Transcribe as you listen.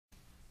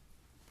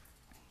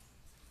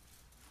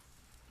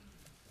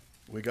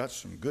We got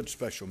some good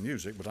special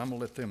music, but I'm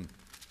going to let them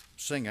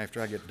sing after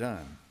I get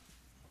done.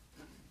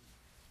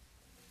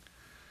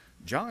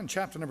 John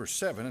chapter number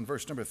 7 and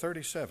verse number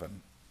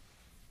 37.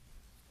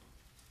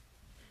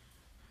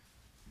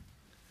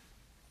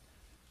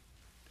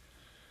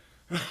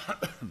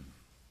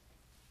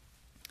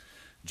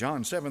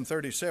 John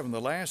 7:37,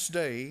 the last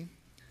day,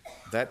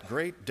 that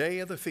great day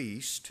of the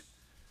feast,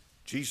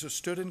 Jesus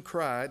stood and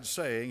cried,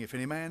 saying, If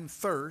any man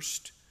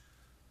thirst,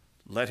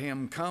 let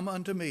him come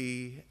unto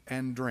me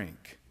and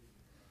drink.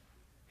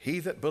 He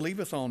that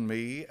believeth on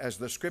me, as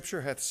the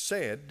Scripture hath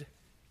said,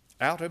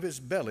 out of his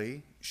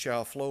belly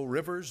shall flow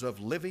rivers of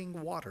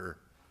living water.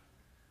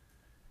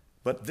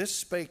 But this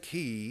spake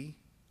he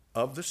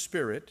of the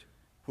Spirit,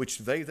 which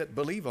they that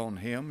believe on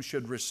him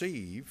should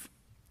receive.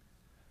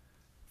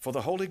 For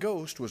the Holy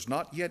Ghost was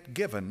not yet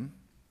given,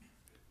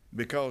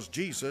 because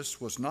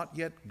Jesus was not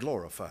yet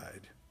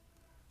glorified.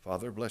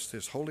 Father, bless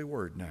this holy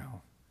word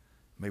now.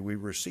 May we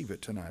receive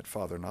it tonight,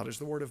 Father, not as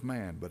the word of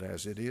man, but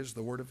as it is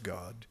the word of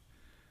God.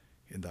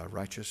 In thy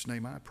righteous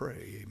name I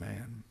pray,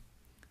 amen.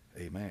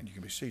 Amen. You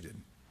can be seated.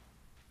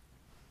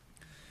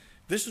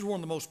 This is one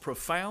of the most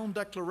profound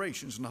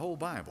declarations in the whole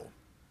Bible.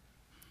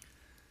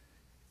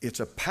 It's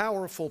a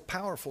powerful,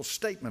 powerful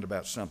statement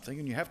about something,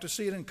 and you have to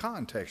see it in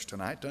context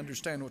tonight to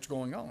understand what's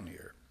going on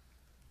here.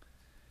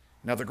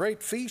 Now, the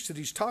great feast that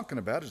he's talking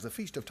about is the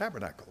Feast of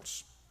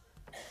Tabernacles.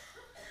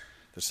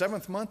 The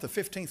 7th month, the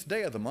 15th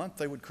day of the month,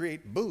 they would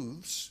create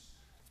booths.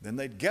 Then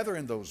they'd gather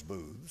in those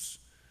booths,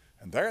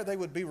 and there they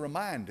would be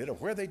reminded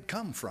of where they'd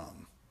come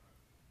from,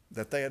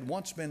 that they had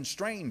once been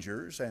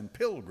strangers and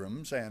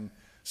pilgrims and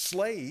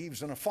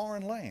slaves in a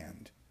foreign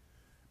land.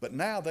 But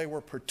now they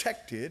were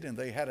protected and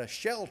they had a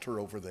shelter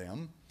over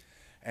them,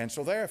 and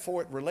so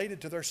therefore it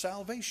related to their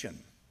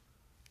salvation.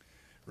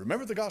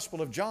 Remember, the Gospel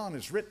of John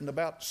is written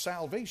about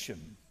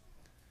salvation.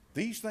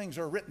 These things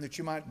are written that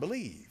you might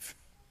believe.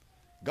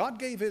 God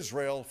gave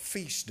Israel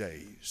feast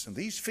days, and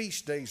these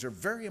feast days are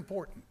very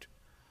important.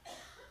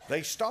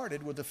 They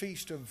started with the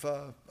feast of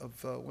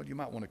well, you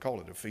might want to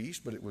call it a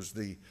feast, but it was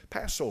the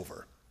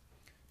Passover.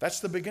 That's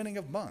the beginning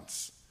of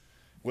months.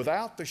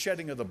 Without the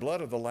shedding of the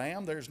blood of the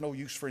lamb, there's no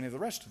use for any of the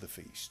rest of the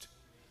feast.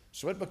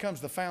 So it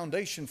becomes the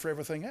foundation for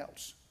everything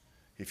else.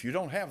 If you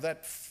don't have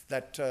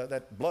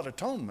that blood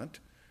atonement,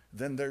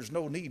 then there's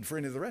no need for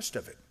any of the rest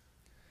of it.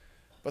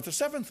 But the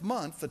 7th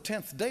month, the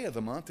 10th day of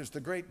the month, is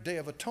the great day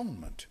of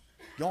atonement,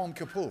 Yom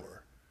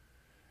Kippur.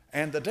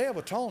 And the Day of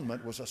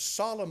Atonement was a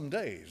solemn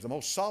day. It was the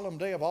most solemn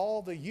day of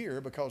all the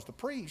year, because the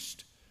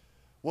priest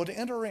would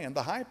enter in.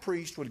 The high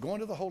priest would go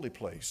into the holy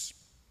place.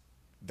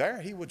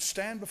 There he would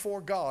stand before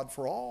God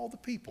for all the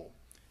people.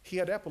 He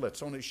had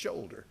epaulets on his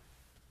shoulder,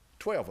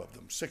 12 of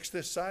them, 6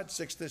 this side,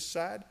 6 this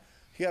side.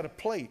 He had a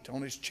plate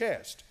on his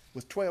chest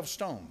with 12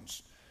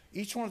 stones.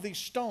 Each one of these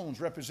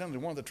stones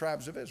represented one of the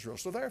tribes of Israel.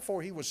 So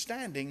therefore he was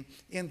standing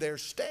in their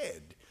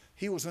stead.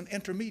 He was an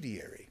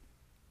intermediary.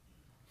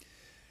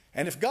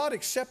 And if God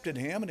accepted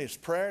him and his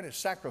prayer and his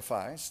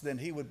sacrifice, then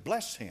he would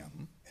bless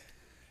him.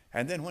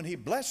 And then when he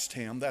blessed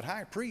him, that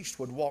high priest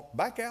would walk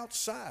back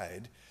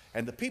outside,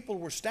 and the people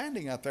were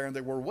standing out there and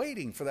they were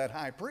waiting for that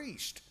high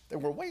priest. They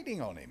were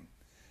waiting on him.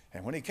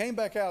 And when he came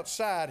back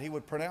outside, he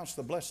would pronounce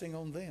the blessing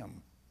on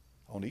them,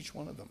 on each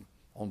one of them,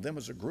 on them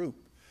as a group.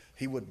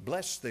 He would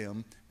bless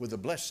them with the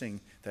blessing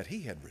that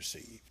he had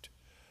received.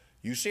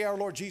 You see, our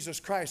Lord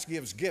Jesus Christ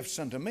gives gifts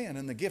unto men,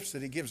 and the gifts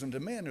that he gives unto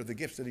men are the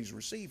gifts that he's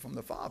received from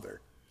the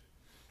Father.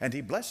 And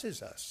he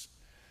blesses us.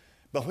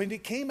 But when he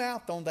came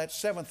out on that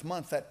 7th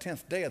month, that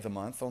 10th day of the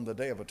month, on the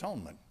Day of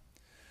Atonement,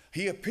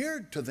 he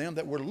appeared to them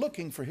that were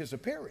looking for his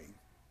appearing.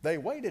 They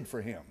waited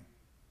for him,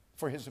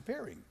 for his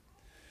appearing.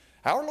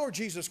 Our Lord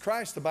Jesus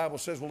Christ, the Bible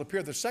says, will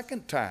appear the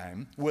second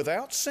time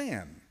without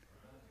sin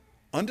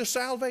unto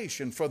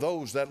salvation for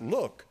those that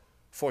look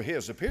for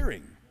his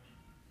appearing.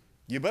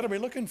 You better be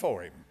looking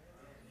for him.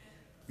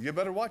 You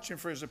better watch him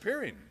for his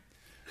appearing.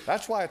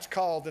 That's why it's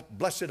called the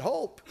blessed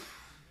hope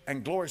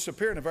and glorious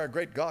appearing of our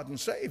great God and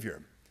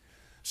Savior.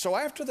 So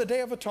after the Day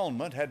of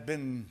Atonement had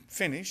been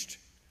finished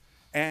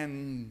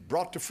and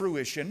brought to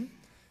fruition,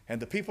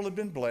 and the people had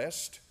been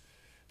blessed,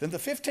 then the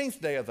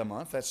 15th day of the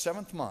month, that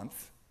 7th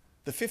month,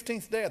 the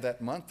 15th day of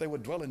that month, they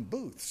would dwell in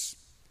booths.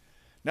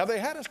 Now they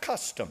had a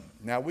custom.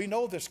 Now we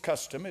know this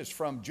custom is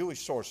from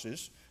Jewish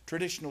sources,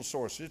 traditional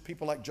sources,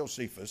 people like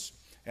Josephus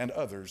and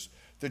others.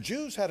 The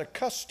Jews had a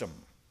custom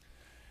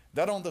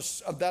that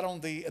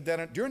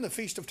during the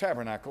Feast of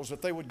Tabernacles,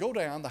 that they would go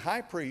down, the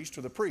high priest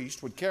or the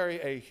priest would carry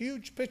a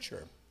huge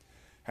pitcher,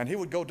 and he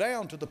would go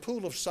down to the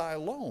pool of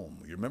Siloam.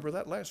 You remember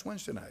that last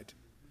Wednesday night?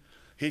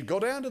 He'd go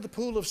down to the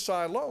pool of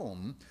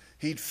Siloam,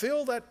 he'd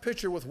fill that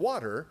pitcher with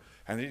water,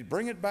 and he'd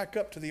bring it back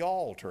up to the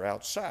altar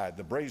outside,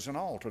 the brazen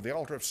altar, the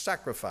altar of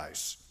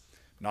sacrifice.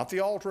 Not the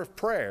altar of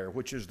prayer,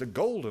 which is the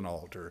golden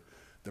altar.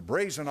 The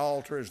brazen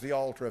altar is the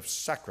altar of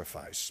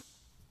sacrifice.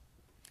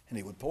 And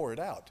he would pour it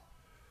out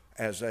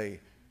as a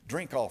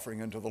drink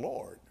offering unto the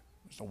Lord.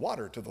 It's a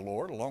water to the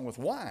Lord along with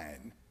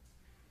wine.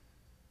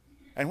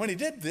 And when he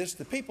did this,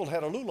 the people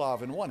had a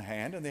lulav in one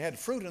hand and they had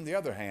fruit in the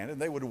other hand,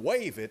 and they would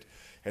wave it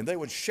and they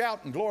would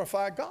shout and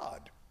glorify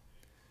God.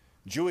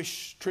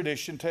 Jewish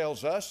tradition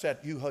tells us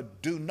that you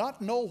do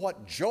not know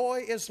what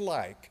joy is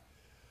like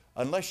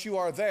unless you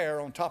are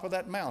there on top of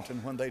that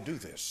mountain when they do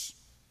this,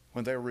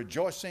 when they're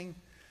rejoicing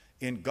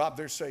in God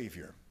their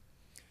Savior.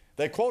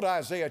 They quote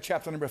Isaiah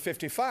chapter number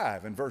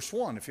 55 and verse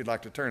 1, if you'd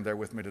like to turn there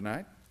with me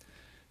tonight.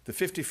 The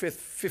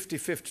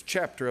 55th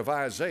chapter of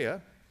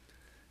Isaiah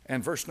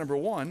and verse number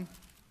 1.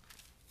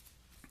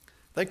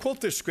 They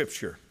quote this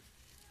scripture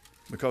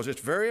because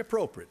it's very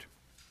appropriate.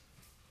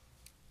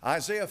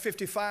 Isaiah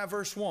 55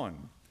 verse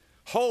 1.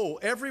 Ho,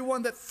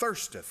 everyone that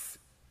thirsteth,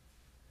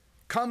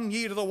 come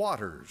ye to the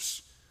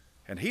waters,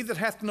 and he that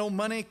hath no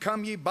money,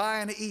 come ye buy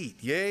and eat.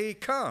 Yea,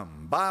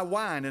 come, buy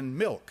wine and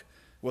milk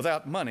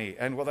without money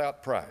and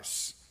without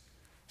price.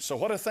 So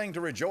what a thing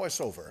to rejoice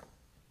over.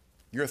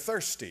 You're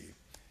thirsty.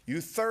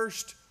 You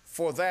thirst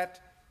for that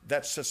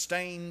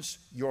sustains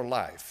your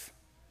life.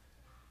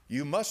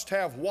 You must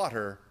have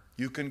water.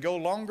 You can go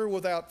longer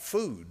without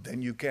food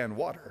than you can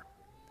water.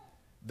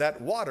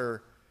 That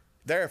water,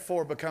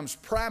 therefore, becomes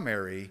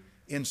primary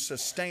in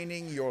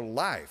sustaining your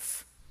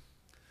life.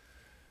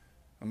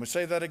 I'm going to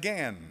say that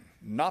again.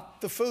 Not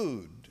the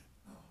food,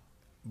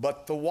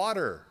 but the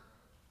water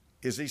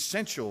is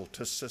essential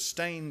to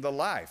sustain the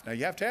life. Now,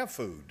 you have to have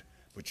food,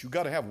 but you've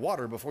got to have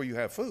water before you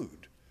have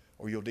food,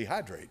 or you'll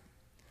dehydrate.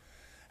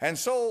 And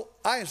so,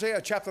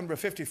 Isaiah chapter number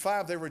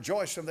 55, they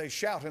rejoice and they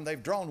shout, and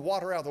they've drawn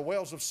water out of the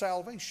wells of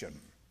salvation.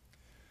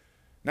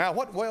 Now,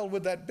 what well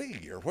would that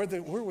be? Or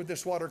where would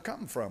this water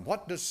come from?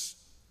 What does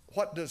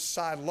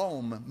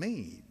Siloam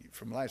mean?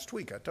 From last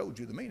week, I told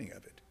you the meaning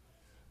of it.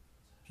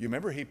 You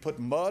remember he put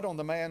mud on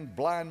the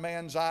blind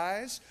man's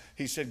eyes.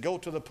 He said, go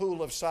to the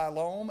pool of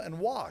Siloam and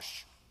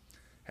wash.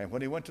 And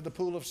when he went to the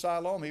pool of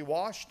Siloam, he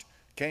washed,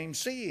 came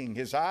seeing.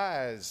 His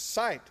eyes,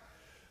 sight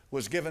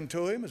was given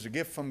to him as a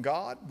gift from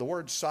God. The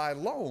word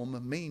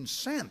Siloam means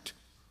sent.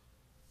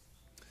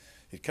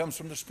 It comes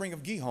from the spring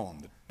of Gihon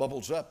that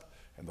bubbles up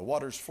and the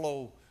waters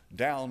flow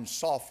down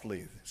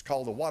softly. It's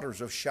called the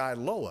waters of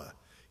Shiloah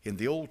in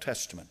the Old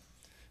Testament.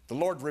 The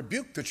Lord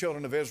rebuked the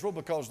children of Israel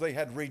because they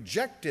had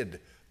rejected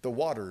the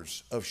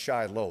waters of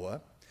Shiloah,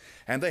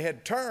 and they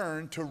had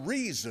turned to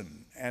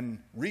reason, and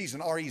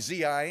reason,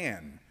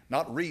 R-E-Z-I-N,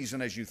 not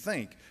reason as you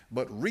think,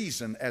 but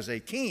reason as a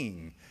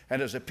king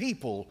and as a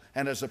people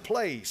and as a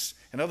place.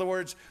 In other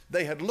words,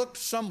 they had looked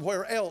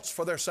somewhere else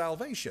for their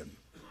salvation.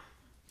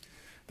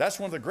 That's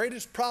one of the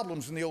greatest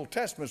problems in the Old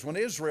Testament is when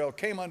Israel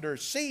came under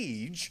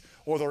siege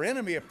or their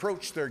enemy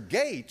approached their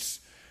gates,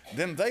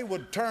 then they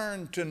would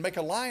turn to make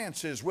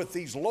alliances with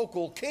these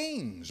local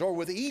kings or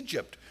with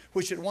Egypt,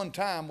 which at one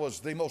time was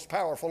the most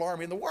powerful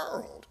army in the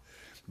world.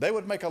 They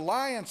would make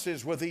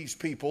alliances with these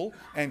people,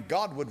 and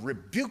God would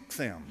rebuke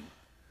them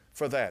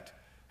for that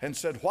and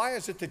said, why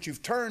is it that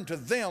you've turned to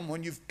them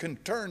when you can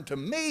turn to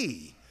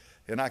me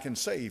and I can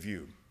save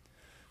you?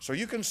 So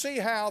you can see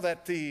how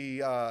that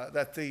the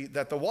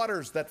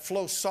waters that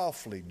flow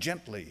softly,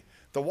 gently,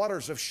 the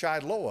waters of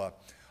Shiloah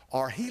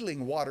are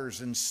healing waters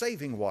and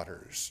saving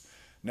waters.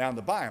 Now in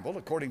the Bible,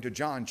 according to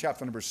John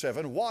chapter number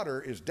 7,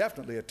 water is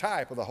definitely a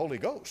type of the Holy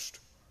Ghost.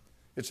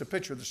 It's a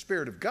picture of the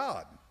Spirit of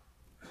God.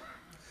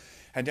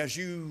 And as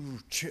you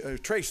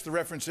trace the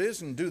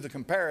references and do the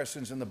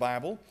comparisons in the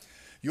Bible,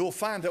 you'll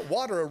find that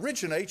water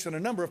originates in a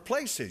number of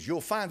places.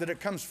 You'll find that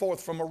it comes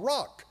forth from a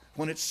rock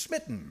when it's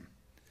smitten.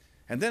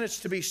 And then it's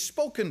to be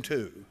spoken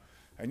to.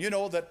 And you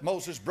know that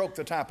Moses broke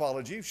the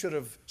typology. He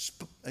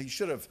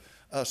should have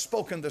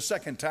spoken the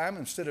second time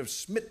instead of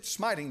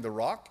smiting the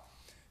rock.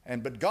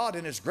 But God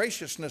in his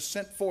graciousness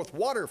sent forth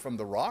water from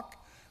the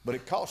rock, but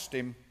it cost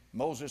him.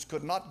 Moses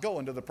could not go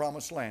into the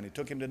promised land. He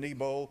took him to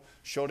Nebo,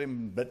 showed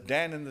him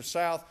Dan in the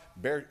south,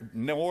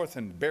 north,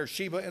 and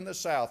Beersheba in the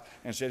south,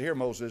 and said, here,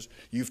 Moses,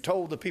 you've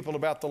told the people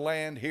about the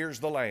land. Here's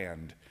the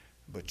land.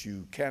 But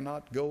you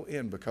cannot go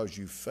in because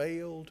you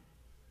failed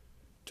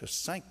to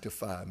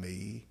sanctify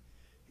me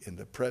in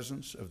the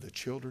presence of the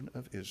children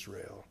of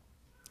Israel.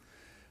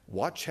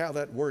 Watch how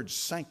that word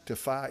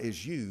sanctify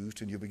is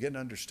used, and you'll begin to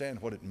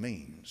understand what it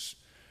means.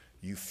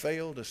 You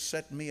fail to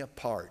set me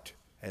apart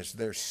as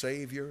their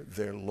Savior,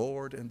 their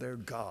Lord, and their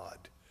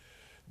God.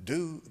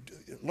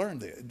 Learn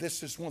this.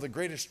 This is one of the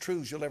greatest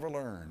truths you'll ever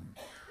learn.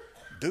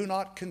 Do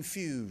not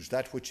confuse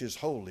that which is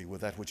holy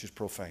with that which is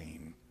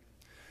profane.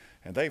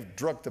 And they've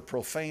drugged the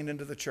profane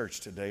into the church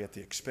today at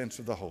the expense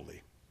of the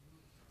holy.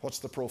 What's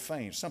the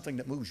profane? Something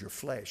that moves your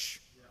flesh.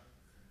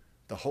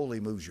 The holy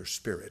moves your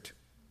spirit.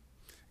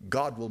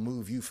 God will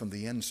move you from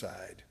the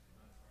inside.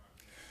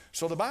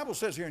 So the Bible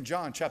says here in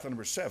John chapter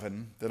number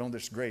 7 that on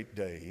this great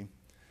day,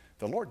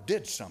 the Lord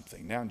did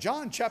something. Now in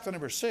John chapter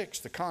number 6,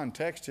 the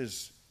context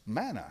is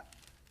manna.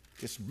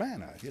 It's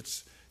manna.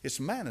 It's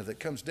manna that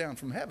comes down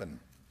from heaven.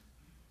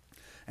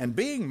 And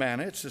being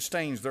manna, it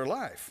sustains their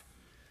life.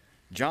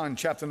 John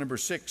chapter number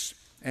 6,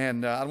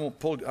 and I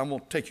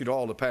won't take you to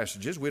all the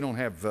passages. We don't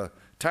have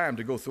time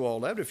to go through all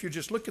that. But if you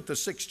just look at the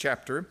 6th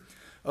chapter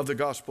of the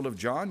Gospel of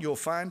John, you'll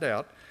find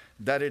out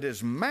that it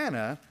is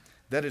manna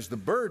that is the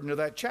burden of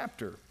that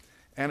chapter.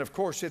 And of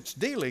course, it's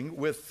dealing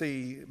with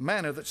the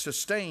manna that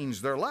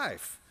sustains their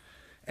life.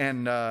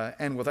 And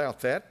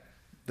without that,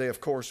 they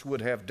of course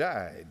would have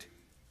died.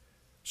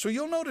 So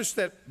you'll notice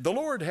that the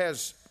Lord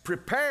has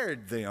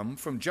prepared them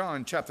from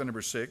John chapter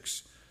number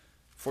 6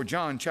 for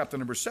John chapter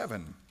number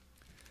 7.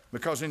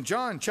 Because in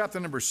John chapter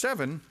number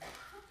 7,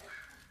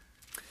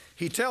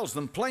 he tells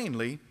them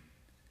plainly,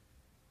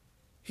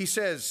 he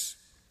says,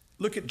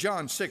 look at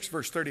John 6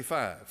 verse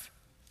 35.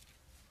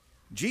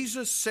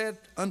 Jesus said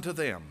unto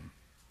them,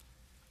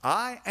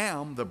 I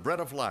am the bread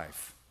of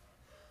life.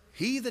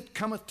 He that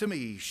cometh to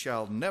me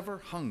shall never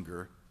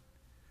hunger,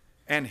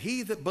 and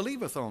he that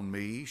believeth on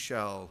me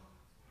shall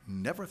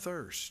never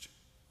thirst.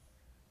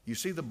 You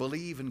see the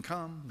believe and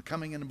come, the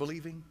coming and the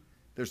believing?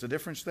 There's a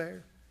difference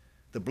there.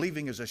 The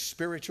believing is a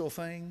spiritual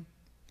thing.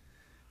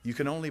 You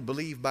can only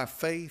believe by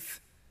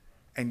faith,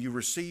 and you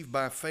receive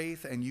by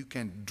faith, and you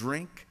can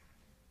drink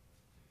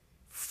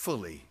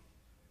fully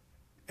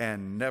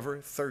and never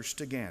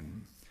thirst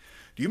again.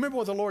 Do you remember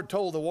what the Lord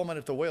told the woman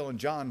at the well in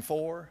John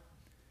 4?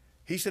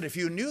 He said, if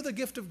you knew the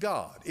gift of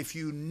God, if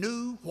you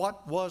knew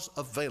what was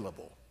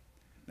available.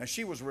 Now,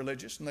 she was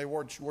religious, and they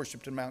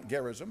worshiped in Mount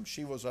Gerizim.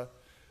 She was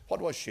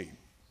what was she?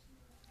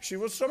 She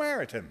was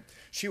Samaritan.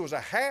 She was a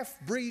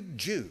half-breed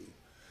Jew.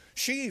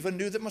 She even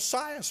knew that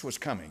Messiah was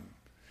coming.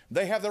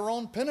 They have their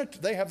own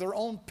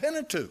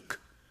Pentateuch.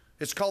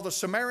 It's called the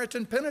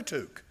Samaritan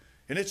Pentateuch,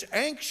 and it's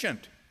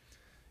ancient.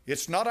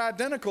 It's not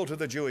identical to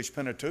the Jewish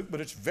Pentateuch,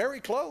 but it's very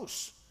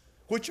close,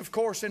 which of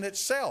course in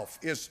itself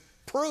is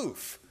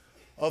proof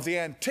of the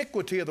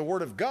antiquity of the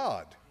Word of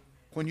God.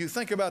 When you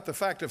think about the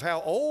fact of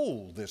how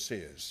old this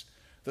is,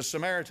 the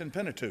Samaritan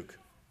Pentateuch.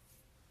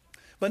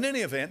 But in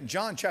any event, in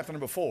John chapter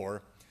number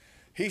 4,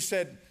 he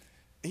said,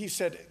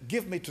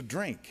 give me to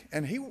drink.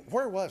 And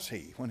where was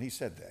he when he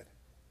said that?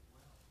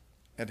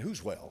 At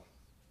whose well?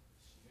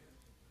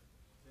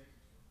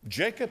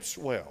 Jacob's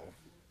well.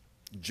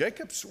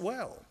 Jacob's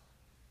well.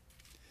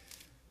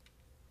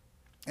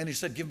 And he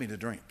said, give me to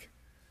drink,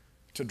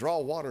 to draw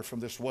water from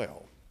this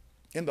well.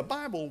 In the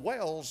Bible,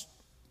 wells,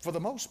 for the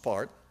most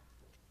part,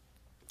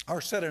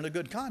 are set in a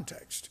good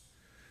context.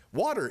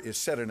 Water is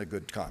set in a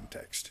good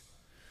context.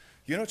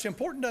 You know, it's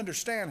important to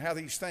understand how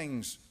these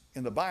things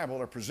in the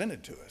Bible are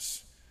presented to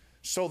us.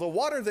 So the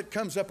water that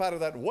comes up out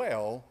of that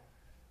well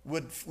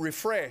would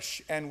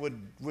refresh and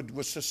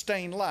would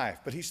sustain life.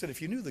 But he said,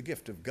 if you knew the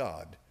gift of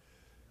God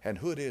and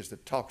who it is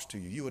that talks to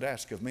you, you would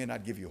ask of me and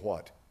I'd give you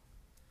what?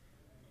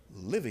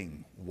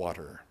 Living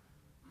water.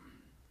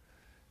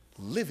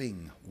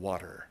 Living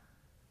water.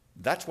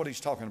 That's what he's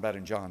talking about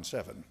in John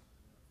 7.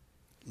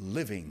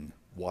 Living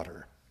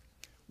water.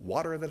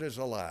 Water that is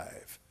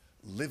alive.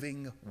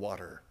 Living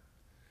water.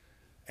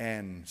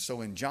 And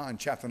so in John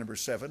chapter number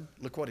 7,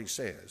 look what he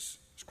says.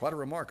 It's quite a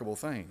remarkable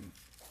thing.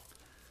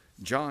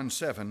 John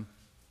 7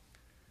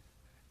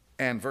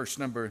 and verse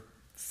number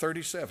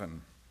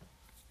 37.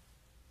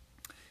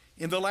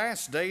 In the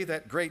last day,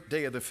 that great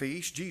day of the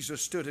feast,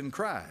 Jesus stood and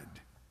cried,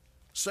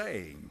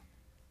 saying,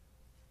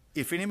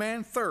 if any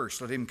man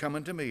thirst, let him come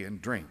unto me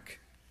and drink.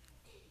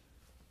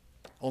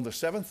 On the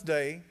seventh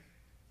day,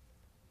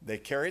 they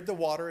carried the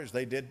water as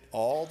they did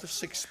all the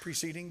 6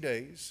 preceding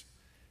days.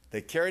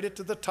 They carried it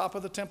to the top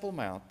of the Temple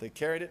Mount. They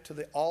carried it to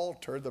the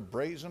altar, the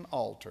brazen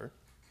altar,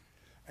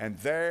 and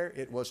there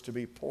it was to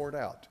be poured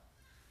out.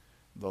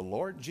 The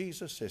Lord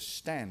Jesus is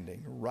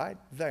standing right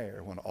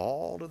there when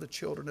all of the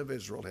children of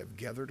Israel have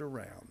gathered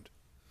around.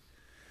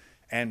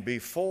 And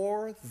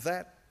before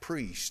that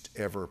priest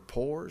ever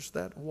pours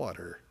that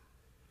water,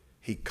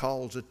 he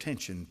calls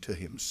attention to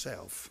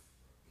himself.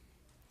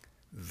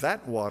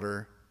 That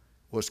water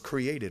was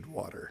created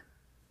water.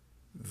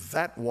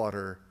 That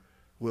water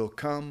will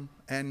come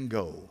and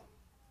go.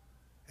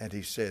 And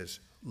he says,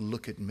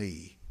 look at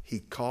me. He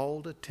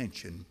called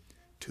attention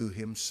to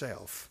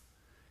himself.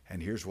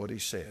 And here's what he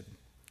said.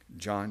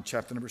 John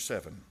chapter number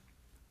 7.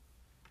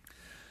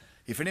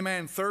 If any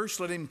man thirst,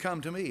 let him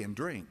come to me and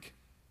drink.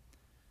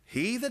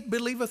 He that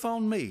believeth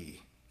on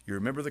me. You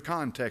remember the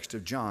context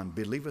of John.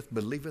 Believeth,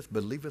 believeth,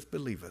 believeth,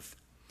 believeth.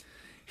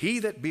 He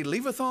that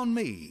believeth on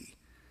me,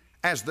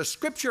 as the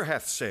scripture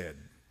hath said,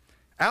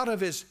 out of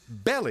his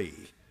belly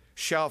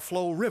shall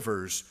flow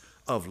rivers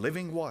of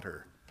living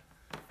water.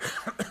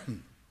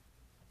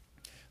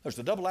 There's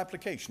a double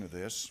application of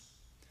this.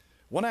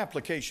 One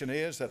application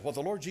is that what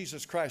the Lord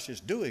Jesus Christ is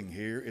doing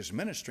here is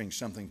ministering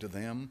something to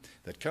them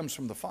that comes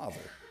from the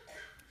Father.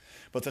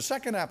 But the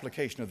second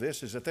application of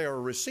this is that they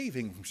are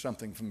receiving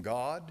something from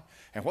God,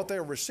 and what they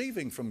are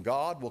receiving from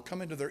God will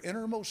come into their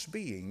innermost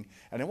being,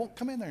 and it won't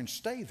come in there and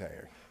stay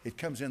there. It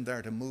comes in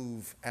there to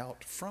move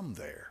out from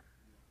there.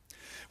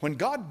 When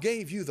God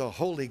gave you the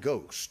Holy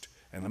Ghost,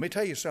 and let me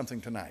tell you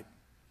something tonight,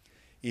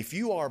 if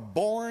you are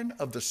born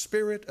of the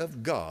Spirit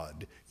of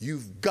God,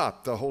 you've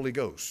got the Holy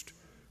Ghost.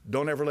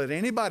 Don't ever let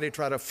anybody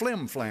try to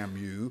flim-flam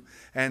you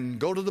and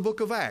go to the book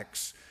of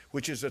Acts,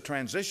 which is a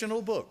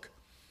transitional book,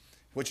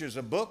 which is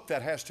a book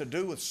that has to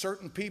do with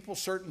certain people,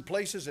 certain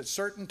places at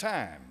certain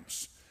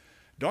times.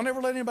 Don't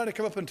ever let anybody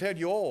come up and tell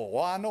you, oh,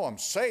 well, I know I'm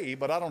saved,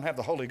 but I don't have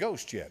the Holy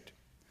Ghost yet.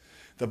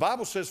 The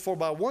Bible says, for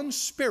by one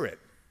Spirit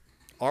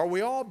are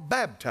we all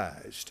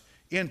baptized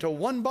into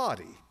one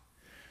body.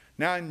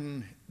 Now,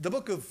 in the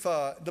book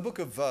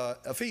of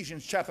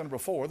Ephesians, chapter number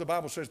 4, the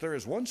Bible says there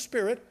is one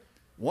Spirit,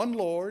 one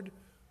Lord,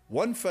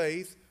 one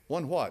faith,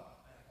 one what?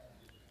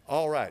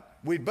 All right.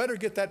 We'd better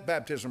get that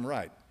baptism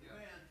right.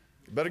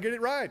 Better get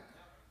it right.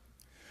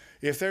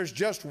 If there's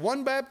just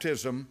one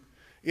baptism,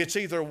 it's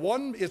either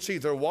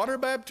water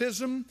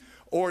baptism,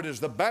 or it is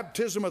the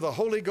baptism of the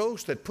Holy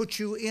Ghost that puts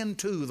you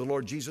into the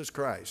Lord Jesus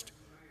Christ.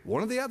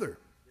 One or the other.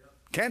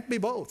 Can't be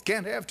both.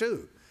 Can't have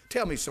two.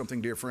 Tell me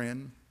something, dear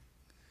friend.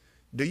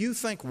 Do you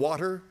think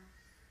water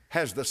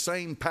has the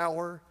same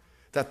power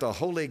that the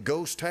Holy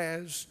Ghost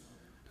has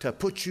to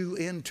put you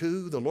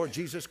into the Lord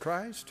Jesus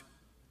Christ?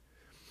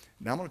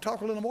 Now I'm going to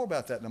talk a little more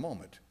about that in a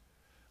moment.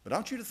 But I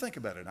want you to think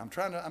about it. I'm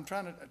trying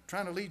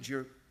to lead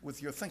you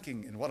with your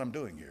thinking in what I'm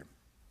doing here.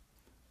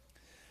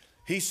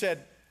 He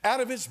said, out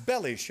of his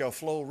belly shall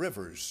flow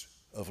rivers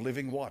of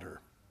living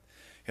water.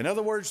 In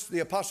other words,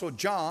 the Apostle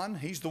John,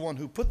 he's the one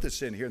who put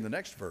this in here in the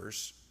next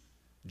verse.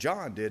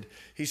 John did.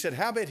 He said,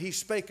 howbeit he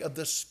spake of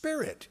the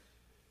Spirit,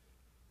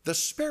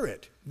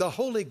 the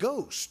Holy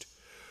Ghost,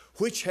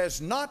 which has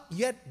not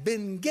yet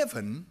been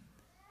given.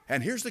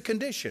 And here's the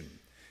condition,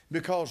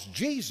 because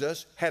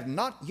Jesus had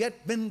not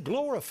yet been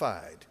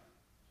glorified.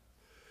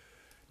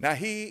 Now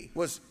he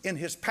was in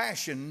his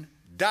passion,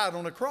 died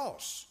on a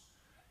cross.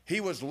 He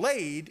was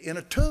laid in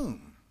a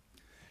tomb.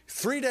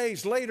 3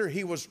 days later,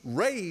 he was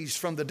raised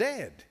from the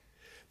dead.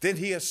 Then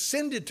he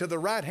ascended to the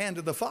right hand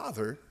of the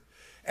Father.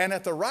 And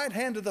at the right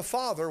hand of the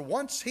Father,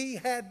 once he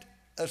had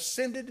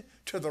ascended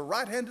to the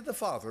right hand of the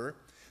Father,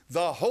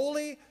 the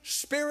Holy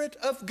Spirit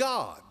of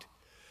God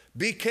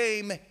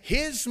became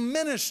his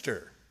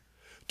minister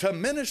to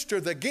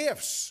minister the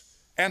gifts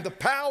and the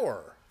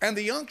power and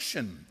the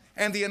unction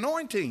and the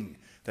anointing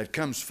that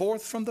comes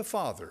forth from the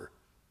Father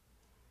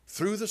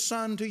through the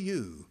Son to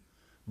you,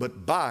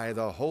 but by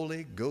the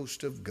Holy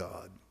Ghost of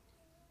God.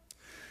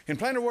 In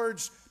plainer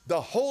words, the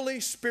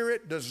Holy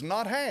Spirit does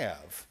not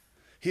have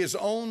his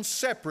own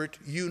separate,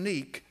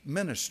 unique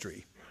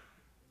ministry.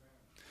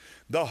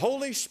 The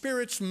Holy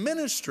Spirit's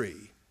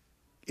ministry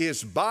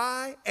is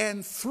by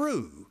and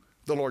through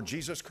the Lord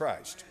Jesus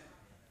Christ.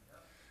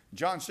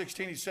 John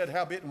 16, he said,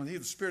 howbeit when he,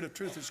 the Spirit of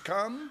truth, is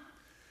come,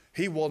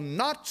 he will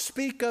not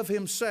speak of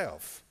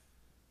himself,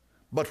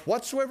 but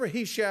whatsoever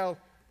he shall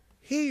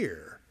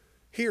hear.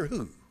 Hear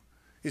who?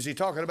 Is he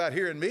talking about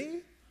hearing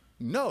me?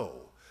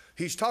 No.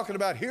 He's talking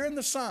about hearing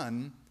the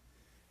Son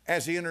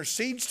as he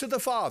intercedes to the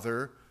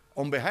Father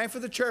on behalf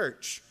of the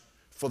church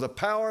for the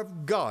power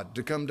of God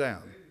to come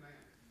down.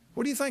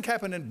 What do you think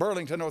happened in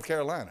Burlington, North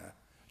Carolina?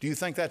 Do you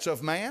think that's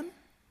of man?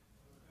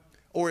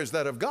 Or is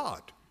that of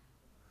God?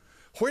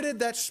 Where did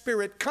that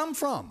Spirit come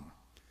from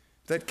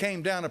that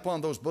came down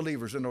upon those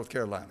believers in North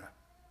Carolina?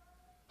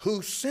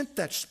 Who sent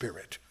that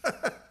Spirit?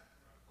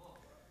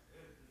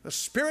 The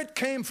Spirit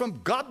came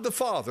from God the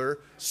Father,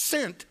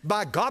 sent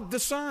by God the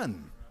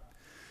Son.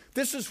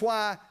 This is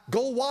why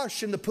go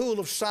wash in the pool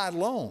of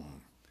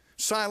Siloam.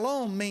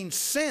 Siloam means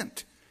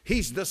sent.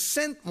 He's the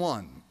sent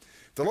one.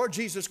 The Lord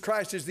Jesus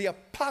Christ is the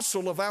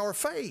apostle of our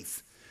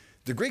faith.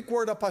 The Greek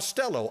word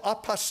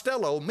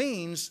apostello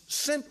means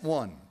sent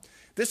one.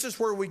 This is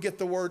where we get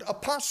the word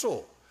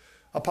apostle.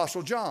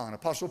 Apostle John,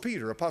 Apostle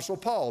Peter, Apostle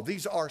Paul.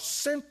 These are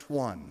sent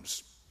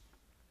ones,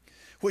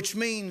 which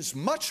means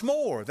much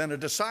more than a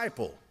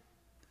disciple.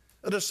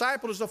 A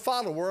disciple is a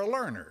follower, a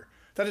learner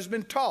that has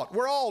been taught.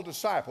 We're all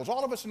disciples.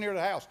 All of us in here at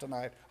the house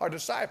tonight are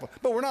disciples,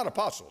 but we're not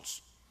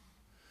apostles.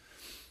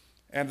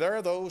 And there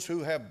are those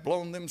who have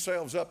blown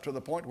themselves up to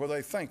the point where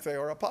they think they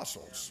are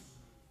apostles.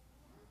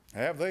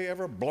 Have they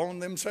ever blown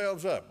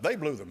themselves up? They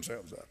blew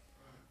themselves up.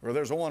 Or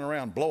there's one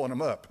around blowing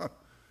them up.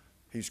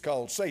 He's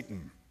called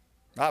Satan.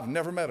 I've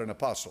never met an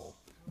apostle,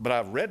 but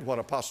I've read what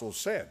apostles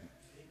said.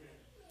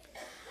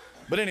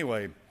 But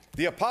anyway,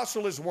 the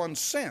apostle is one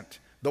sent.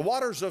 The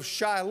waters of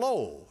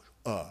Shiloh,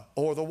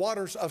 or the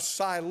waters of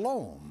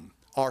Siloam,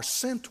 are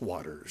sent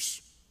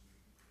waters.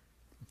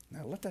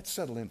 Now let that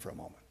settle in for a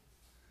moment.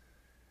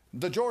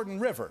 The Jordan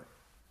River,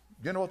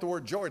 you know what the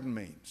word Jordan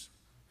means?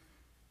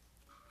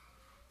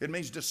 It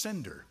means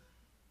descender.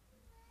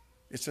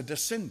 It's a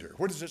descender.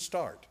 Where does it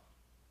start?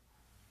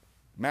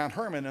 Mount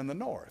Hermon in the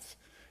north.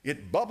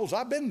 It bubbles.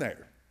 I've been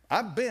there.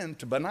 I've been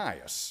to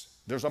Banias.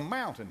 There's a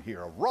mountain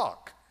here, a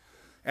rock.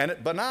 And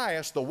at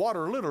Banias, the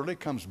water literally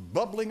comes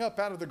bubbling up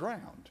out of the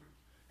ground.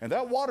 And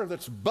that water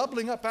that's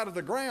bubbling up out of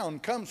the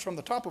ground comes from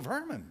the top of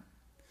Hermon.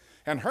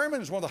 And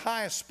Hermon is one of the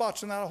highest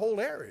spots in that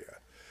whole area.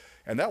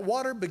 And that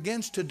water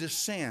begins to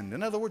descend.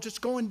 In other words, it's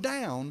going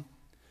down,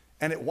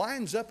 and it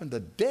winds up in the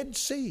Dead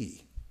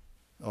Sea.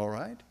 All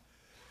right?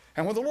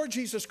 And when the Lord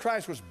Jesus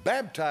Christ was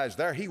baptized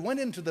there, he went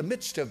into the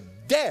midst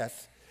of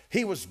death.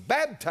 He was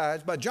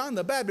baptized by John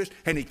the Baptist,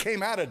 and he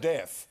came out of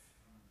death.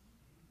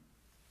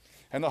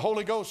 And the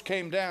Holy Ghost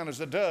came down as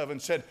a dove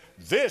and said,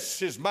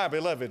 "This is my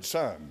beloved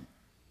Son,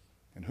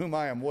 in whom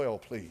I am well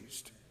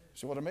pleased."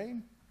 See what I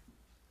mean?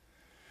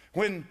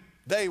 When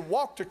they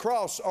walked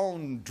across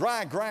on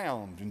dry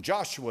ground, and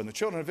Joshua and the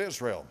children of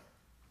Israel,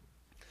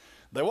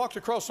 they walked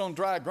across on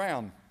dry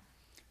ground,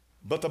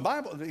 but the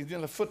Bible,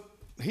 the foot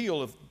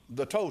heel of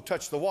the toe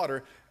touched the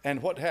water,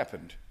 and what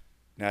happened?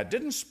 Now, it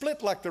didn't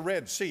split like the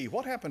Red Sea.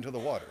 What happened to the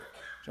water?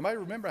 Somebody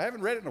remember? I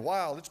haven't read it in a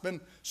while. It's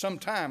been some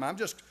time. I'm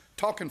just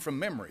talking from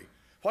memory.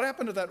 What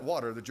happened to that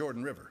water, the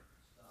Jordan River?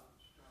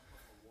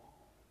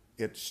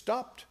 It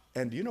stopped,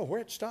 and do you know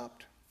where it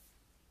stopped?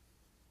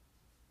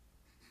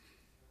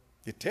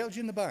 It tells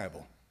you in the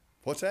Bible.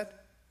 What's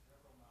that?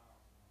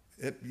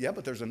 Yeah,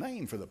 but there's a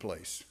name for the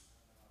place.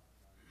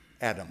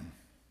 Adam.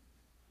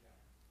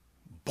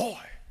 Boy,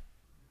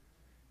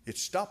 it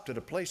stopped at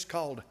a place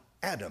called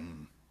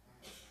Adam.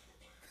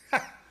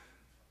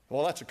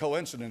 Well, that's a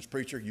coincidence,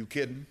 preacher. You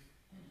kidding?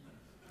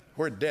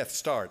 Where'd death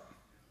start?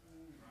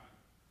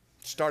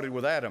 It started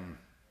with Adam.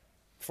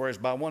 For as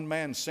by one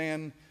man's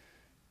sin,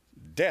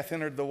 death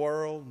entered the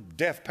world,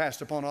 death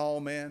passed upon all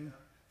men.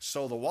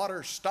 So the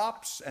water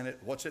stops, and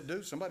what's it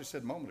do? Somebody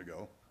said a moment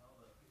ago,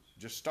 it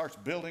just starts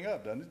building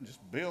up, doesn't it? It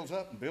just builds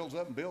up and builds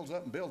up and builds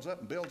up and builds up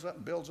and builds up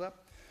and builds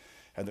up.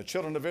 And the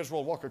children of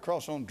Israel walk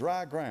across on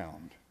dry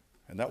ground,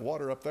 and that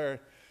water up there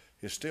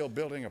is still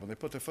building up. And they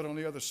put their foot on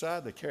the other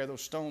side, they carry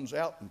those stones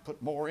out and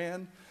put more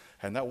in,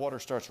 and that water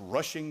starts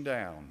rushing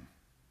down.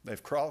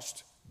 They've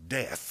crossed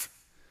death,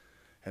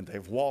 and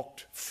they've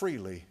walked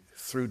freely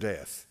through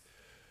death.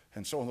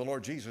 And so when the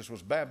Lord Jesus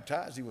was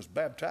baptized, he was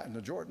baptized in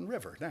the Jordan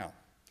River. Now,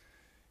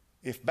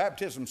 if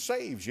baptism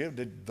saves you,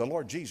 did the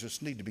Lord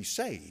Jesus need to be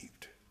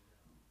saved?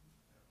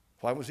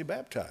 Why was he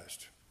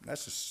baptized?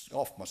 That's just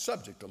off my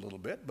subject a little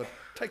bit, but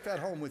take that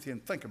home with you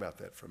and think about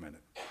that for a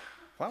minute.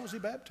 Why was he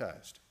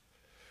baptized?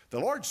 The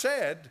Lord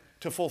said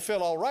to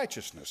fulfill all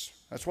righteousness.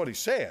 That's what he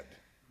said.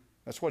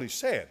 That's what he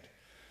said.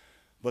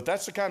 But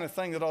that's the kind of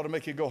thing that ought to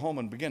make you go home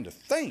and begin to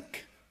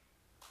think.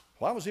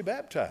 Why was he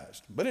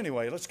baptized? But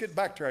anyway, let's get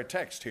back to our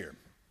text here.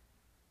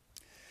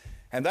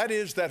 And that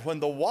is that when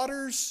the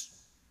water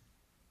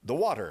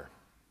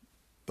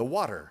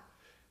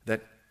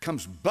that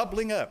comes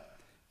bubbling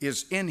up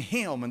is in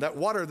him, and that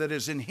water that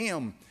is in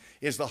him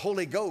is the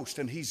Holy Ghost,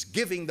 and he's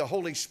giving the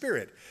Holy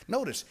Spirit.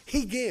 Notice,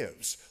 he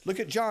gives. Look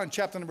at John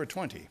chapter number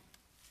 20.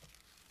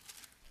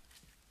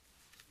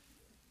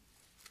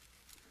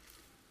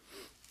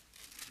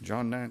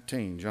 John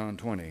 19, John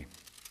 20.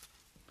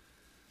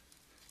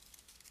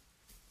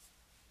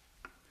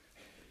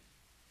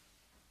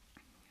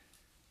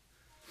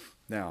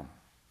 Now,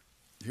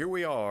 here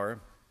we are,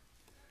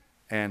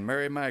 and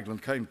Mary Magdalene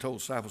came and told the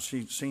disciples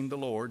she'd seen the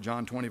Lord,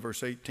 John 20,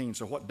 verse 18.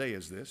 So what day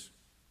is this?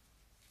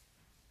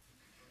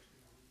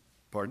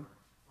 Pardon?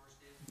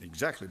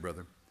 Exactly,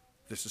 brother.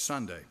 This is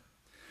Sunday.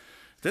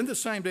 Then the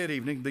same day at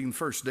evening, being the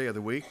first day of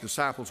the week, the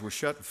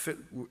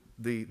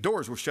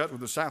doors were shut with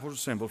the disciples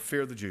assembled,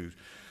 fear of the Jews.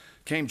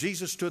 Came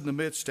Jesus, stood in the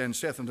midst, and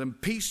saith unto them,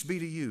 Peace be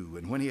to you.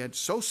 And when he had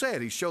so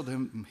said, he showed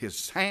them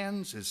his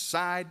hands, his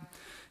side.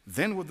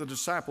 Then were the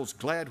disciples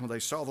glad when they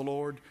saw the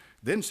Lord.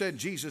 Then said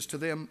Jesus to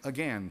them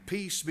again,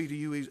 Peace be to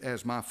you,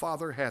 as my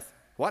Father hath,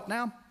 what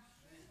now?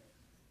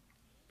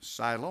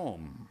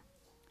 Siloam.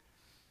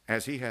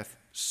 As he hath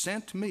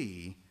sent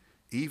me,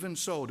 even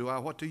so do I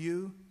what to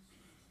you?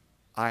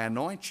 I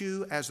anoint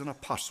you as an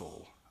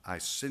apostle. I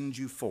send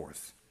you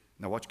forth.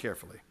 Now watch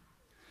carefully.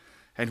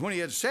 And when he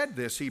had said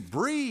this, he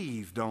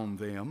breathed on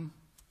them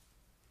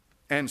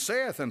and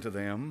saith unto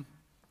them,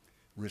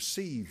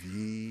 Receive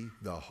ye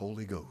the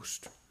Holy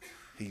Ghost.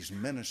 He's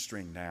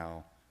ministering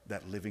now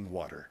that living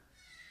water.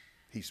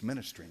 He's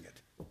ministering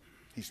it.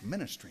 He's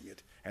ministering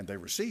it. And they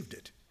received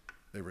it.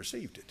 They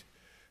received it.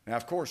 Now,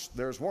 of course,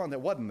 there's one that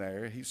wasn't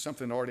there.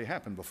 Something already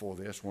happened before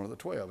this, one of the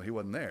 12. He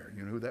wasn't there.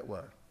 You know who that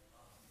was?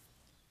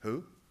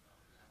 Who?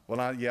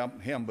 Well, yeah,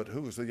 him, but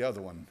who was the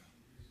other one?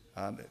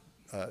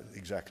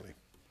 Exactly.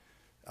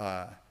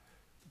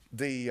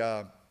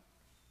 The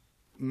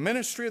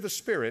ministry of the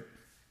Spirit,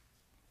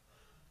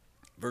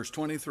 verse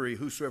 23,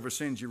 whosoever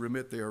sins you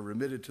remit, they are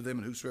remitted to them,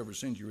 and whosoever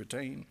sins you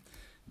retain,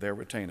 they're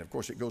retained. Of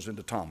course, it goes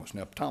into Thomas.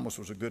 Now, Thomas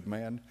was a good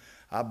man.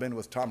 I've been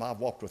with Thomas. I've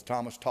walked with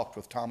Thomas, talked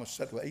with Thomas,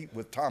 ate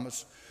with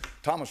Thomas.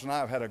 Thomas and I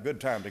have had a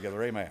good time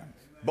together. Amen.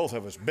 Both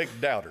of us big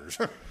doubters.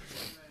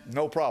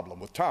 No problem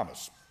with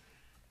Thomas.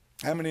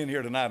 How many in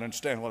here tonight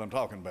understand what I'm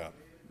talking about?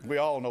 We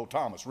all know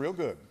Thomas real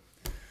good.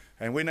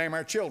 And we name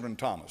our children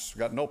Thomas.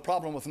 Got no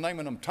problem with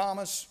naming them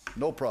Thomas,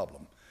 no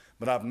problem.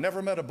 But I've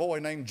never met a boy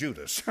named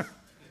Judas.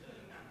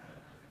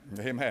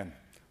 Amen.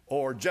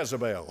 Or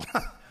Jezebel.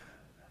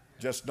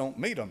 Just don't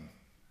meet them.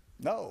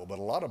 No, but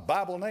a lot of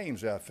Bible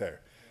names out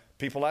there.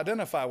 People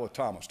identify with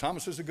Thomas.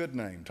 Thomas is a good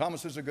name.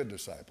 Thomas is a good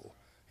disciple.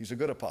 He's a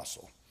good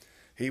apostle.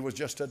 He was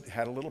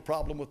had a little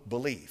problem with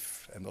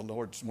belief. And the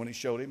Lord, when he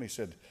showed him, he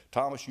said,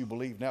 Thomas, you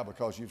believe now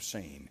because you've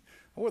seen.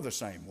 We're the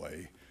same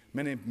way.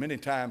 Many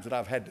times that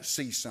I've had to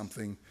see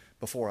something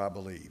before I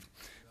believe.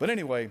 But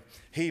anyway,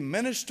 he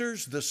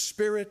ministers the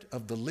Spirit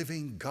of the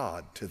living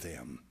God to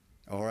them.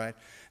 All right.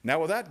 Now,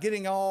 without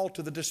getting all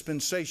to the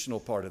dispensational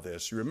part of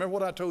this, you remember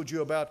what I told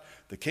you about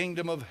the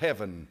kingdom of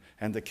heaven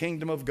and the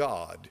kingdom of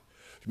God.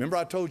 Remember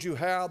I told you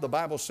how the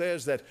Bible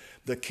says that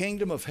the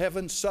kingdom of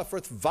heaven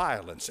suffereth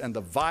violence, and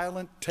the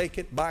violent take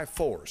it by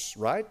force,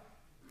 right?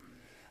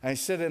 And he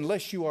said,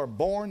 unless you are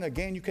born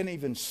again, you can't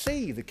even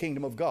see the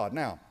kingdom of God.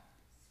 Now,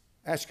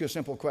 ask you a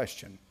simple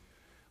question.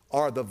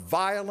 Are the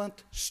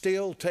violent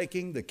still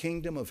taking the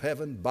kingdom of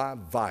heaven by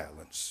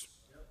violence?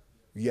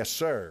 Yes,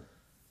 sir.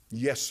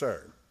 Yes,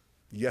 sir.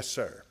 Yes,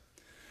 sir.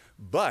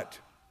 But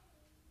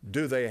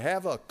do they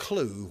have a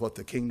clue what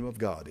the kingdom of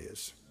God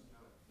is?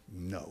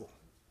 No.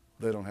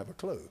 They don't have a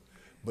clue.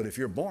 But if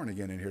you're born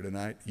again in here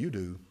tonight, you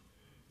do.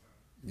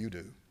 You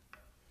do.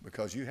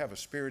 Because you have a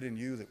spirit in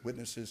you that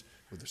witnesses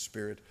with the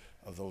spirit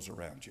of those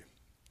around you.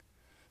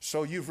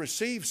 So you've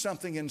received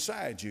something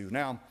inside you.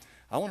 Now,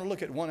 I want to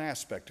look at one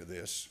aspect of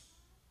this,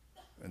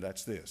 and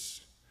that's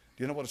this.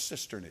 Do you know what a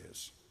cistern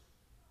is?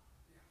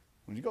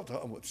 When you go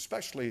to,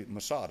 especially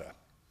Masada,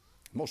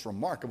 the most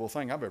remarkable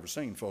thing I've ever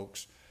seen,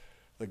 folks.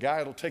 The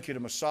guy will take you to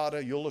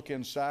Masada, you'll look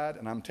inside,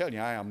 and I'm telling you,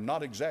 I am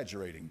not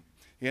exaggerating.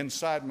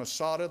 Inside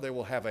Masada, they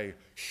will have a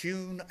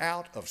hewn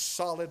out of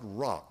solid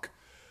rock,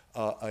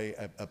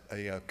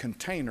 a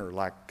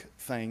container-like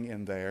thing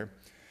in there,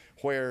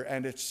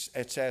 and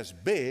it's as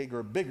big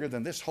or bigger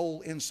than this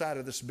whole inside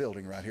of this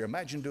building right here.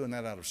 Imagine doing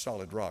that out of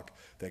solid rock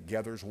that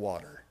gathers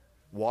water.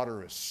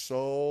 Water is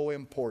so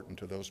important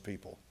to those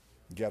people.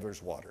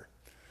 Gathers water.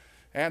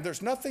 And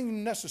there's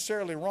nothing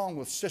necessarily wrong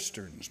with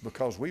cisterns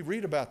because we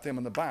read about them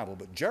in the Bible.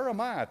 But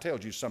Jeremiah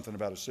tells you something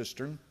about a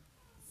cistern.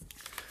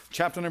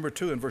 Chapter number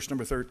 2 and verse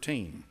number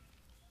 13.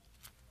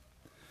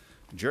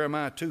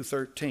 Jeremiah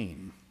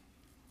 2:13.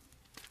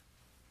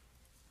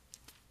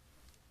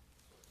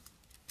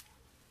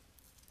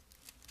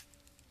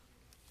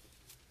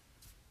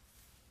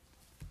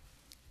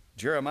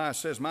 Jeremiah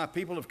says, my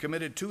people have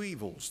committed two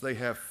evils. They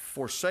have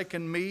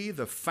forsaken me,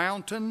 the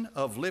fountain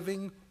of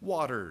living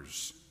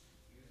waters.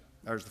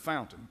 There's the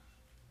fountain.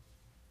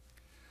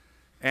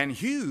 And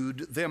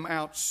hewed them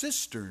out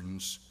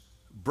cisterns,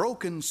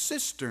 broken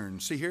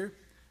cisterns. See here?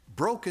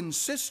 Broken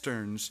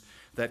cisterns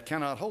that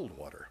cannot hold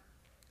water.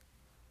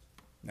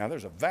 Now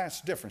there's a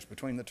vast difference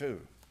between the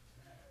two.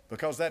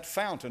 Because that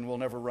fountain will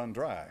never run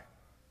dry.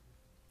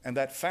 And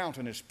that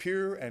fountain is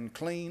pure and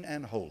clean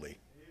and holy.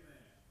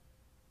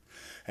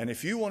 And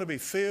if you want to be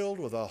filled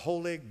with the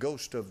Holy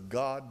Ghost of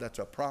God, that's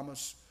a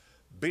promise.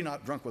 Be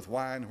not drunk with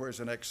wine where is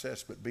an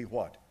excess, but be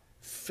what?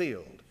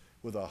 Filled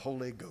with the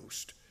Holy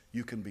Ghost.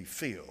 You can be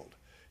filled.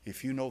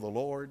 If you know the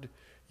Lord,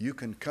 you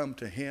can come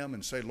to Him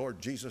and say,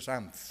 Lord Jesus,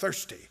 I'm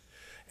thirsty.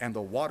 And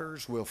the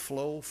waters will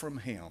flow from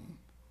Him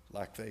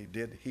like they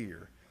did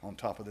here on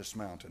top of this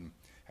mountain.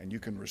 And you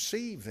can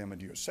receive them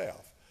into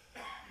yourself.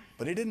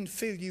 But He didn't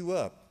fill you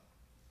up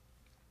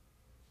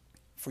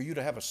for you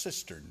to have a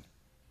cistern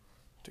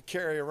to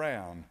carry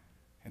around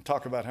and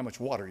talk about how much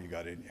water you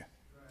got in you.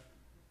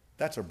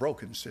 That's a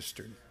broken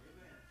cistern.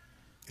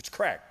 It's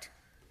cracked.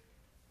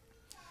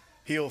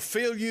 He'll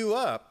fill you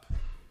up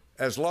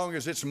as long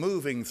as it's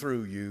moving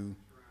through you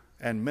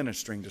and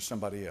ministering to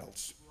somebody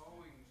else.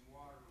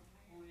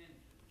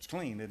 It's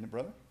clean, isn't it,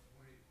 brother?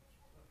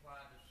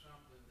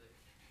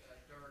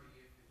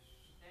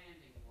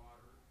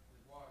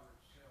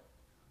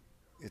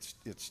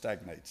 It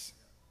stagnates.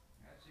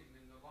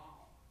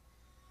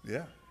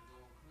 Yeah.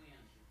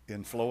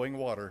 In flowing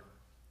water.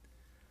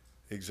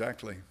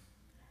 Exactly.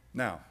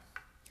 Now,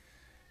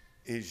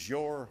 is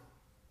your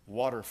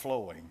water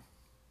flowing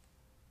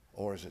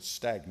or is it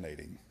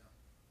stagnating?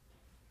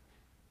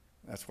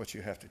 That's what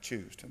you have to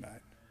choose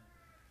tonight.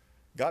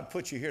 God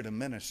put you here to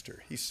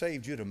minister. He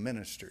saved you to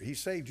minister. He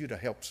saved you to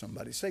help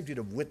somebody. He saved you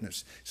to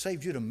witness. He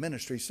saved you to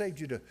minister. He saved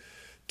you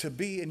to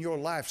be in your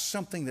life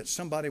something that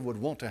somebody would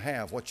want to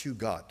have, what you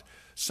got.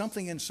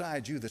 Something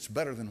inside you that's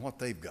better than what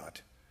they've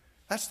got.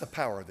 That's the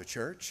power of the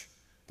church.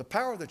 The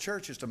power of the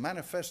church is to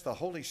manifest the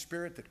Holy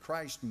Spirit that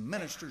Christ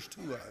ministers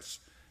to us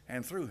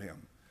and through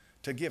Him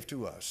to give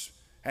to us.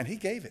 And He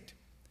gave it.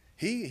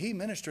 He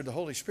ministered the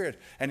Holy Spirit,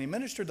 and He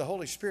ministered the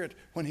Holy Spirit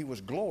when He was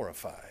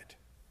glorified.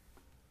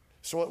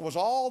 So it was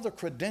all the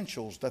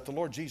credentials that the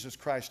Lord Jesus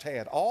Christ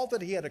had, all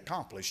that He had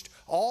accomplished,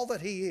 all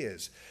that He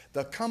is.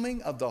 The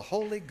coming of the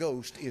Holy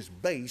Ghost is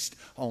based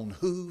on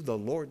who the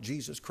Lord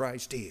Jesus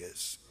Christ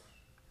is.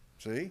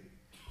 See?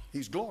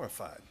 He's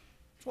glorified.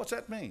 So what's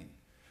that mean?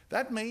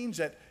 That means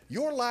that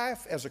your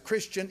life as a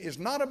Christian is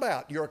not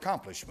about your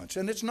accomplishments,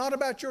 and it's not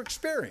about your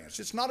experience.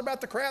 It's not about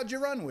the crowd you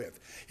run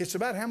with. It's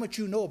about how much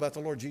you know about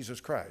the Lord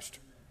Jesus Christ.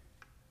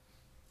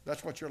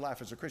 That's what your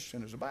life as a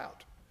Christian is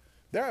about.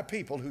 There are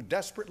people who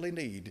desperately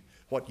need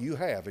what you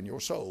have in your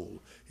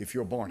soul if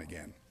you're born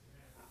again.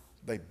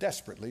 They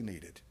desperately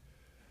need it.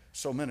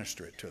 So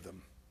minister it to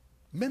them.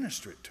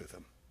 Minister it to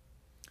them.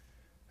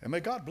 And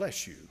may God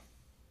bless you.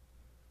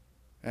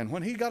 And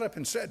when he got up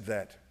and said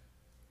that,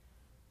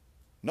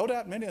 no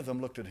doubt many of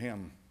them looked at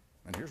him,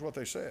 and here's what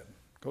they said.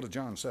 Go to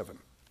John 7.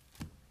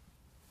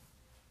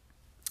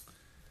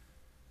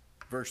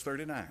 Verse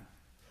 39.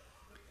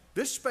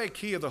 This spake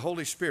he of the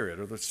Holy Spirit,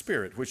 or the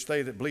Spirit, which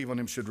they that believe on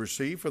him should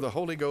receive, for the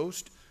Holy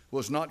Ghost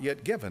was not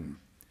yet given,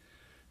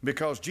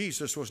 because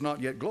Jesus was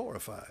not yet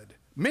glorified.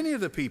 Many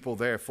of the people,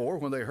 therefore,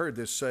 when they heard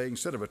this saying,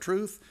 said of a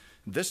truth,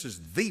 this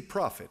is the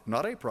prophet,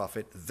 not a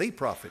prophet, the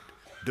prophet.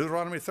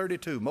 Deuteronomy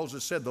 32,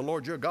 Moses said, the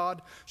Lord your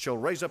God shall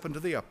raise up unto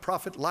thee a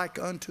prophet like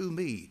unto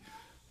me.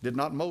 Did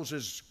not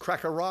Moses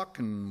crack a rock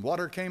and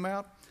water came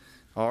out?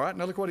 All right,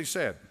 now look what he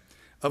said.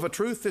 Of a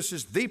truth, this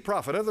is the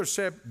prophet. Others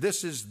said,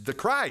 this is the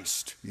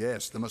Christ.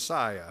 Yes, the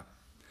Messiah.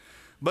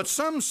 But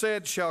some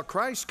said, shall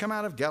Christ come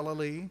out of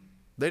Galilee?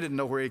 They didn't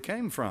know where he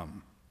came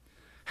from.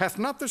 Hath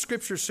not the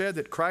scripture said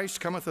that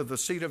Christ cometh of the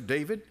seed of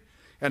David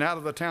and out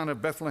of the town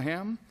of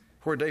Bethlehem,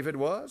 where David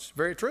was?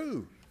 Very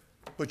true.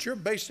 But you're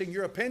basing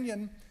your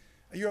opinion,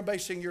 you're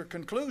basing your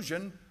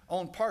conclusion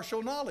on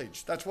partial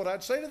knowledge. That's what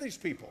I'd say to these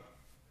people.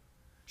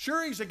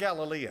 Sure, he's a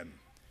Galilean.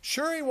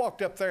 Sure, he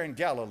walked up there in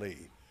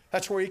Galilee.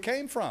 That's where he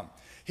came from.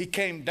 He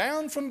came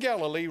down from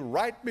Galilee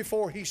right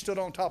before he stood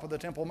on top of the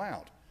Temple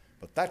Mount.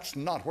 But that's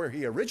not where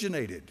he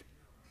originated.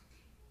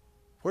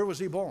 Where was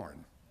he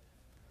born?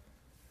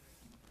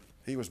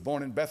 He was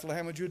born in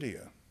Bethlehem of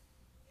Judea,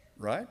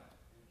 right?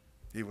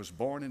 He was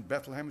born in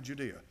Bethlehem of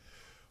Judea.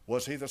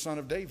 Was he the son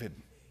of David?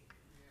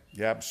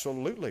 Yeah,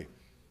 absolutely.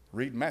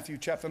 Read Matthew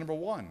chapter number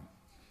 1.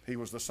 He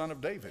was the son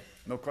of David,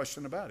 no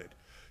question about it.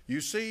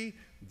 You see,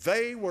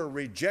 they were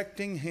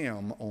rejecting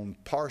him on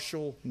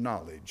partial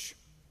knowledge.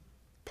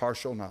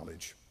 Partial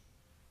knowledge.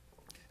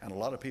 And a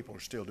lot of people are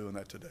still doing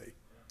that today.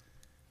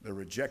 They're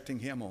rejecting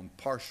him on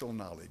partial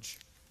knowledge.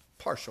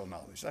 Partial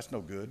knowledge, that's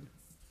no good.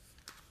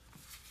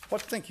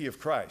 What think ye of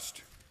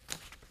Christ?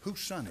 Whose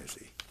son is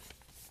he?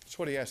 That's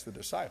what he asked the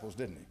disciples,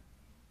 didn't he?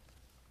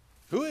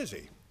 Who is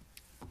he?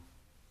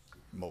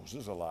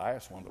 Moses,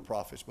 Elias, one of the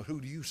prophets. But who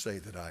do you say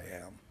that I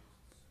am?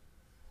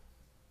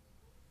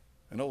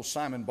 And old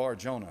Simon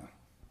Bar-Jonah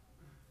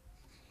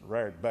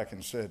reared back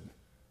and said,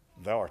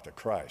 thou art the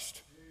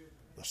Christ,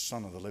 the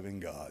Son of the living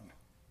God.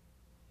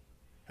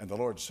 And the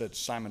Lord said,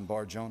 Simon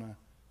Bar-Jonah,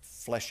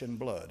 flesh and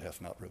blood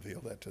hath not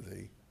revealed that to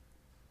thee.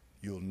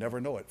 You'll never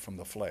know it from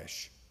the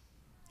flesh.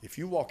 If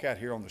you walk out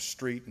here on the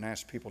street and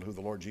ask people who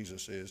the Lord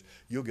Jesus is,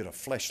 you'll get a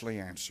fleshly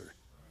answer.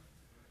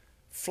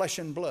 Flesh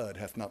and blood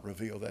hath not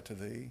revealed that to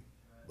thee,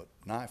 but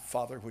my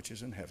Father which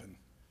is in heaven.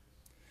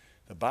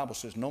 The Bible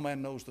says no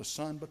man knows the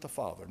Son but the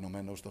Father. No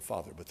man knows the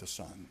Father but the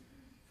Son.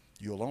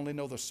 You'll only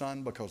know the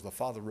Son because the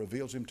Father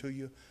reveals him to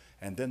you,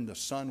 and then the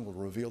Son will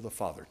reveal the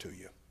Father to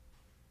you.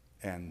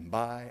 And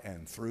by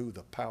and through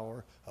the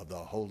power of the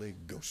Holy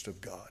Ghost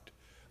of God.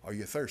 Are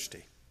you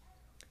thirsty?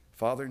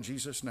 Father, in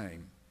Jesus'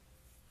 name,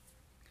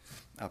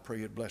 I pray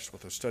you'd bless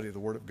with the study of the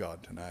Word of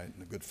God tonight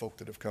and the good folk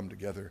that have come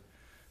together.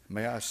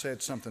 May I have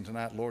said something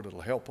tonight, Lord,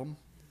 that'll help them.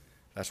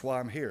 That's why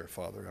I'm here,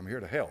 Father. I'm here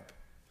to help.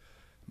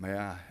 May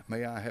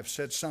I have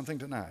said something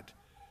tonight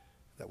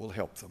that will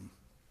help them.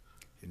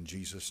 In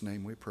Jesus'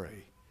 name we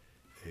pray.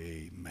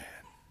 Amen.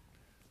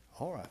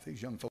 All right,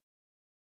 these young folks.